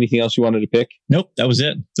anything else you wanted to pick? Nope, that was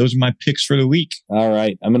it. Those are my picks for the week. All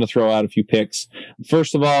right. I'm going to throw out a few picks.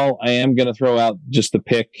 First of all, I am going to throw out just the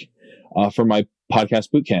pick for my podcast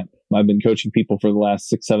bootcamp. I've been coaching people for the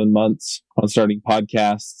last 6-7 months on starting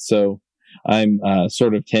podcasts. So I'm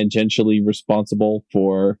sort of tangentially responsible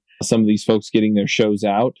for some of these folks getting their shows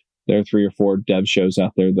out. There are 3 or 4 dev shows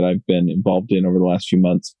out there that I've been involved in over the last few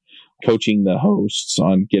months, coaching the hosts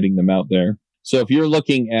on getting them out there. So if you're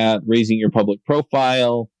looking at raising your public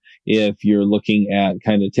profile, if you're looking at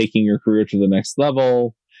kind of taking your career to the next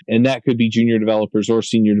level. And that could be junior developers or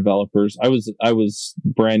senior developers. I was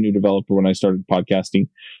brand new developer when I started podcasting,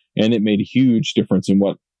 and it made a huge difference in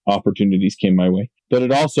what opportunities came my way. But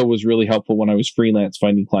it also was really helpful when I was freelance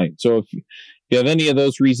finding clients. So if you have any of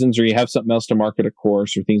those reasons, or you have something else to market a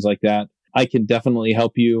course or things like that, I can definitely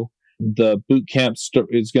help you. The boot camp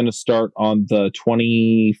is going to start on the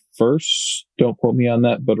 21st. Don't quote me on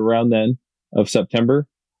that, but around then of September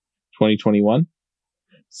 2021.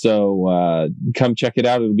 So come check it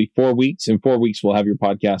out. It'll be 4 weeks. In 4 weeks, we'll have your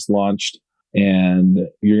podcast launched, and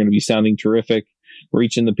you're going to be sounding terrific,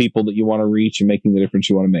 reaching the people that you want to reach and making the difference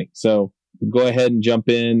you want to make. So go ahead and jump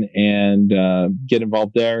in and get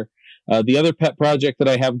involved there. The other pet project that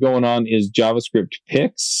I have going on is JavaScript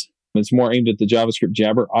Picks. It's more aimed at the JavaScript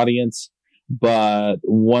Jabber audience. But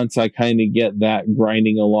once I kind of get that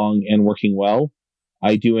grinding along and working well,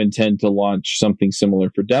 I do intend to launch something similar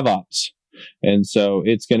for DevOps. And so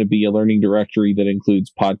it's going to be a learning directory that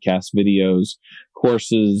includes podcasts, videos,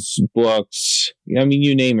 courses, books. I mean,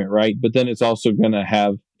 you name it, right? But then it's also going to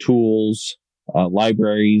have tools,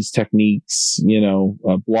 libraries, techniques,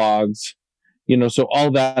 blogs, so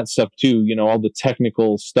all that stuff too, all the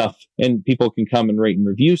technical stuff, and people can come and rate and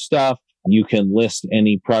review stuff. You can list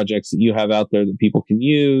any projects that you have out there that people can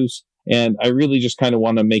use. And I really just kind of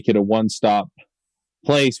want to make it a one-stop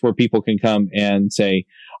place where people can come and say,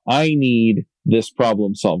 I need this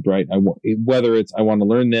problem solved, right? Whether it's, I want to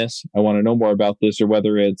learn this, I want to know more about this, or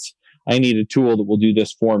whether it's, I need a tool that will do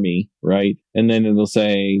this for me, right? And then it'll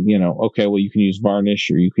say, okay, well, you can use Varnish,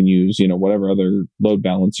 or you can use, whatever other load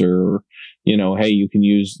balancer, or, hey, you can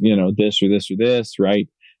use, this or this or this, right?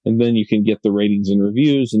 And then you can get the ratings and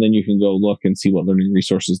reviews, and then you can go look and see what learning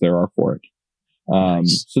resources there are for it.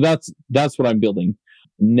 Nice. So that's what I'm building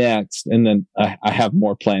next. And then I have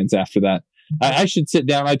more plans after that. I should sit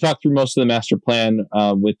down. I talked through most of the master plan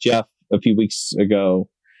with Jeff a few weeks ago.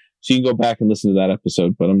 So you can go back and listen to that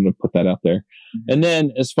episode, but I'm going to put that out there. And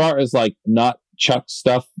then as far as like not Chuck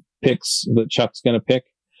stuff, picks that Chuck's going to pick.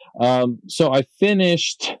 So I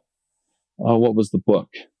finished, what was the book?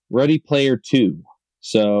 Ready Player 2.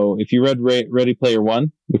 So if you read Ready Player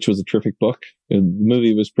 1, which was a terrific book, the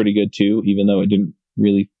movie was pretty good too, even though it didn't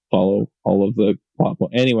really follow all of the plot.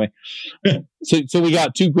 Anyway, so we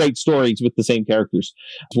got two great stories with the same characters.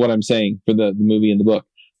 That's what I'm saying for the movie and the book.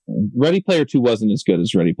 Ready Player 2 wasn't as good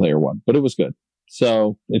as Ready Player 1, but it was good.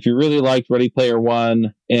 So if you really liked Ready Player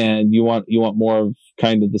 1 and you want more of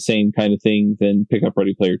kind of the same kind of thing, then pick up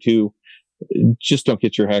Ready Player 2. Just don't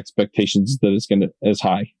get your expectations that it's going to as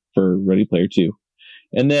high for Ready Player 2.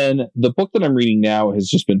 And then the book that I'm reading now has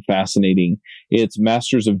just been fascinating. It's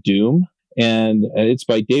Masters of Doom, and it's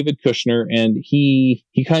by David Kushner, and he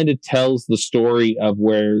kind of tells the story of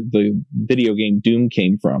where the video game Doom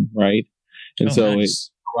came from, right? And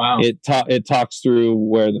nice. It talks through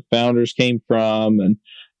where the founders came from, and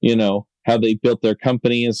how they built their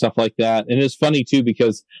company and stuff like that. And it's funny too,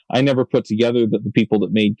 because I never put together that the people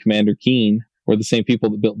that made Commander Keen were the same people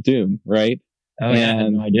that built Doom, right? Oh, yeah, I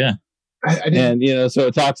had no idea. And so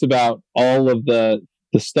it talks about all of the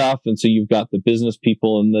stuff, and so you've got the business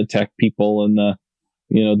people and the tech people and the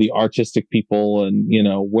the artistic people, and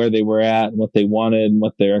where they were at and what they wanted and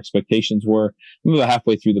what their expectations were. I'm about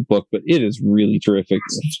halfway through the book, but it is really terrific.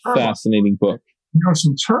 It's a fascinating book. There's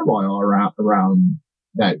some turmoil around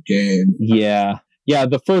that game. Yeah.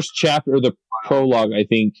 The first chapter, or the prologue, I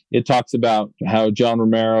think it talks about how John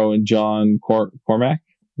Romero and John Cormack,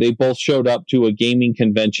 they both showed up to a gaming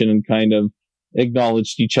convention and kind of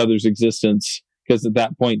acknowledged each other's existence, because at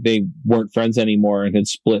that point they weren't friends anymore and had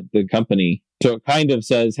split the company. So it kind of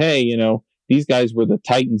says, hey, these guys were the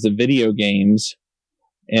titans of video games,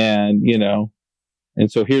 and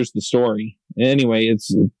and so here's the story. Anyway,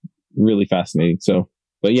 it's really fascinating. So,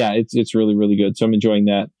 but yeah, it's really, really good. So I'm enjoying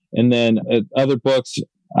that. And then other books,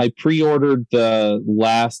 I pre-ordered the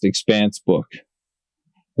last Expanse book.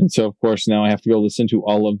 And so, of course, now I have to go listen to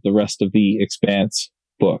all of the rest of the Expanse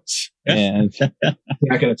books. And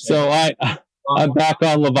so I'm back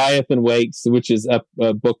on Leviathan Wakes, which is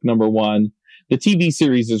book number 1. The TV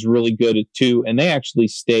series is really good too, and they actually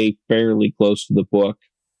stay fairly close to the book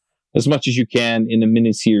as much as you can in a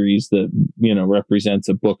miniseries that represents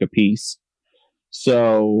a book apiece.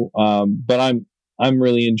 So, but I'm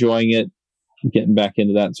really enjoying it, getting back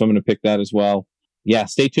into that. So I'm going to pick that as well. Yeah,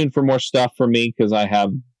 stay tuned for more stuff from me, because I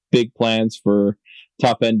have big plans for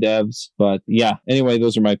top end devs. But yeah, anyway,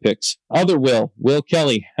 those are my picks. Will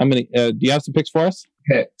Kelly, how many? Do you have some picks for us?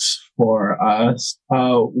 Picks for us.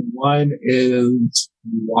 One is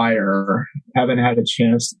Wire. Haven't had a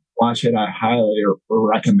chance to watch it. I highly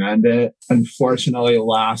recommend it. Unfortunately,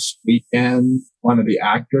 last weekend, one of the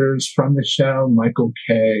actors from the show, Michael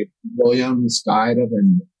K. Williams, died of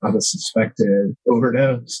a suspected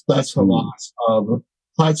overdose. That's the loss of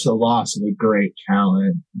a great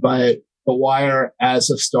talent. But The Wire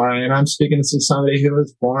as a story, and I'm speaking to somebody who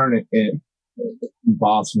was born in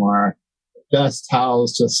Baltimore, just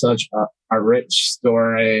tells just such a rich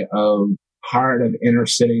story of part of inner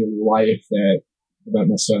city life that I don't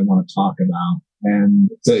necessarily want to talk about. And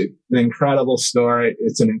it's an incredible story.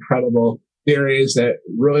 It's an incredible series that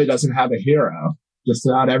really doesn't have a hero. Just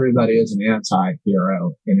not everybody is an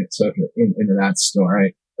anti-hero in it. So into that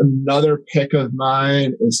story. Another pick of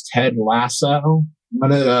mine is Ted Lasso.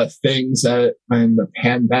 One of the things that when the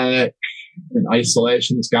pandemic and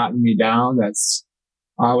isolation has gotten me down, that's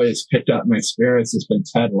always picked up my spirits, has been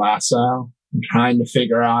Ted Lasso. I'm trying to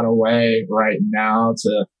figure out a way right now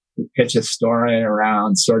to pitch a story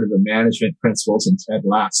around sort of the management principles in Ted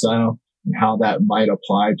Lasso and how that might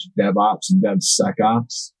apply to DevOps and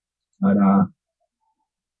DevSecOps. But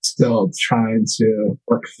still trying to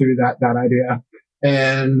work through that idea.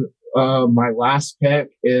 And my last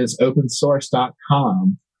pick is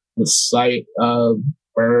opensource.com, the site of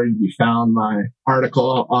where you found my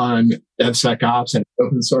article on DevSecOps and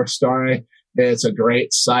open source story. It's a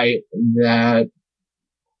great site that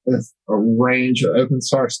with a range of open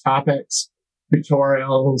source topics,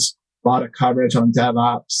 tutorials, a lot of coverage on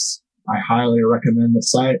DevOps. I highly recommend the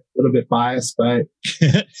site. A little bit biased, but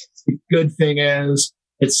the good thing is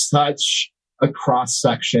it's such a cross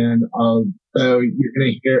section of, so you're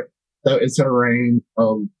going to hear, so it's a range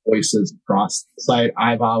of voices across the site.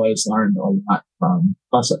 I've always learned a lot from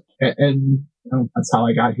us. And you know, that's how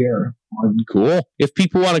I got here. Cool. If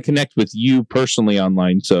people want to connect with you personally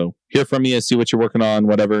online, so hear from you, see what you're working on,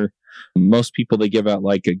 whatever. Most people, they give out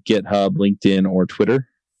like a GitHub, LinkedIn, or Twitter.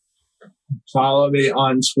 Follow me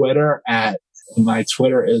on Twitter my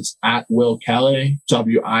Twitter is at Will Kelly,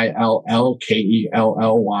 WILLKELLY,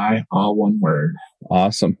 all one word.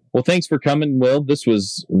 Awesome. Well, thanks for coming, Will. This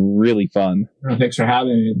was really fun. Thanks for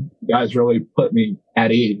having me. You guys really put me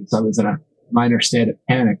at ease. I was in a minor state of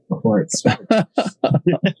panic before it started. That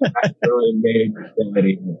really made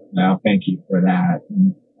me now. Thank you for that.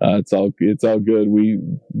 It's all good.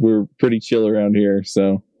 We're pretty chill around here.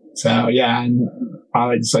 So yeah, and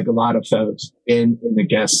probably just like a lot of folks in the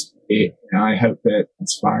guest. And I hope that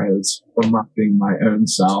as far as marketing my own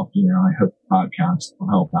self, I hope the podcast will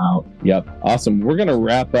help out. Yep. Awesome. We're going to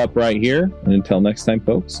wrap up right here. And until next time,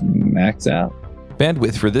 folks, max out.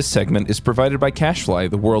 Bandwidth for this segment is provided by CacheFly,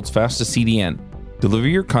 the world's fastest CDN. Deliver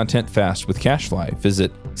your content fast with CacheFly.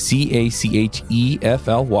 Visit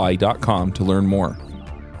CACHEFLY.com to learn more.